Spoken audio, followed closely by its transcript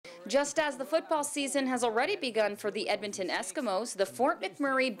Just as the football season has already begun for the Edmonton Eskimos, the Fort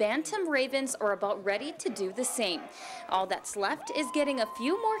McMurray Bantam Ravens are about ready to do the same. All that's left is getting a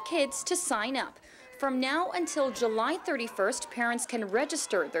few more kids to sign up. From now until July 31st, parents can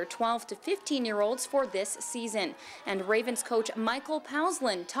register their 12 to 15-year-olds for this season. And Ravens coach Michael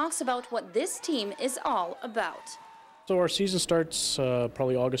Pauslin talks about what this team is all about. So our season starts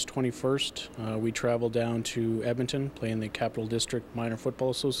probably August 21st. We travel down to Edmonton, play in the Capital District Minor Football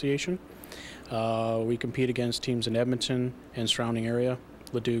Association. We compete against teams in Edmonton and surrounding area,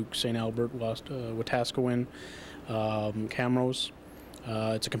 Leduc, St. Albert, Wetaskiwin, Camrose.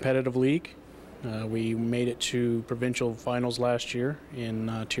 It's a competitive league. We made it to provincial finals last year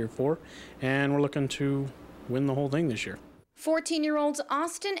in Tier 4, and we're looking to win the whole thing this year. 14-year-olds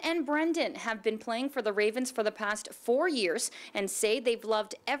Austin and Brendan have been playing for the Ravens for the past 4 years and say they've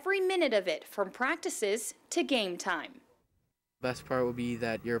loved every minute of it, from practices to game time. Best part would be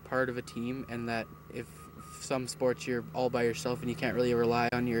that you're a part of a team, and that if some sports you're all by yourself and you can't really rely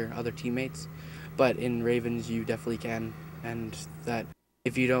on your other teammates, but in Ravens you definitely can, and that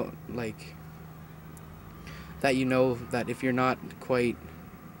if you don't that you know that if you're not quite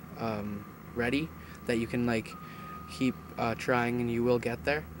ready, that you can keep trying and you will get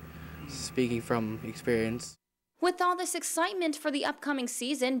there, speaking from experience. With all this excitement for the upcoming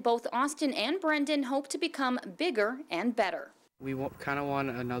season, both Austin and Brendan hope to become bigger and better. We kind of want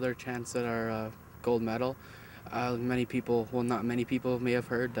another chance at our gold medal. Many people, well, not many people may have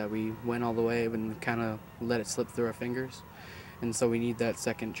heard that we went all the way and kind of let it slip through our fingers. And so we need that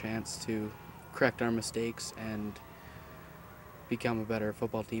second chance to correct our mistakes and become a better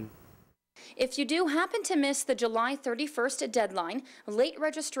football team. If you do happen to miss the July 31st deadline, late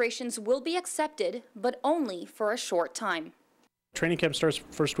registrations will be accepted, but only for a short time. Training camp starts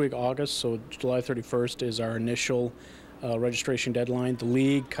first week August, so July 31st is our initial registration deadline. The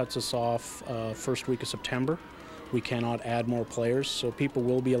league cuts us off first week of September. We cannot add more players, so people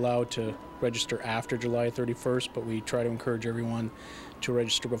will be allowed to register after July 31st, but we try to encourage everyone to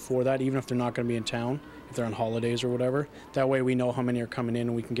register before that, even if they're not going to be in town, if they're on holidays or whatever. That way we know how many are coming in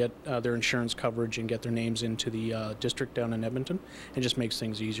and we can get their insurance coverage and get their names into the district down in Edmonton. It just makes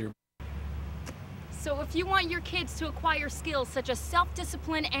things easier. So if you want your kids to acquire skills such as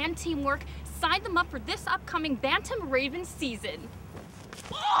self-discipline and teamwork, sign them up for this upcoming Bantam Ravens season.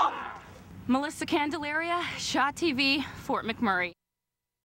 Melissa Candelaria, Shaw TV, Fort McMurray.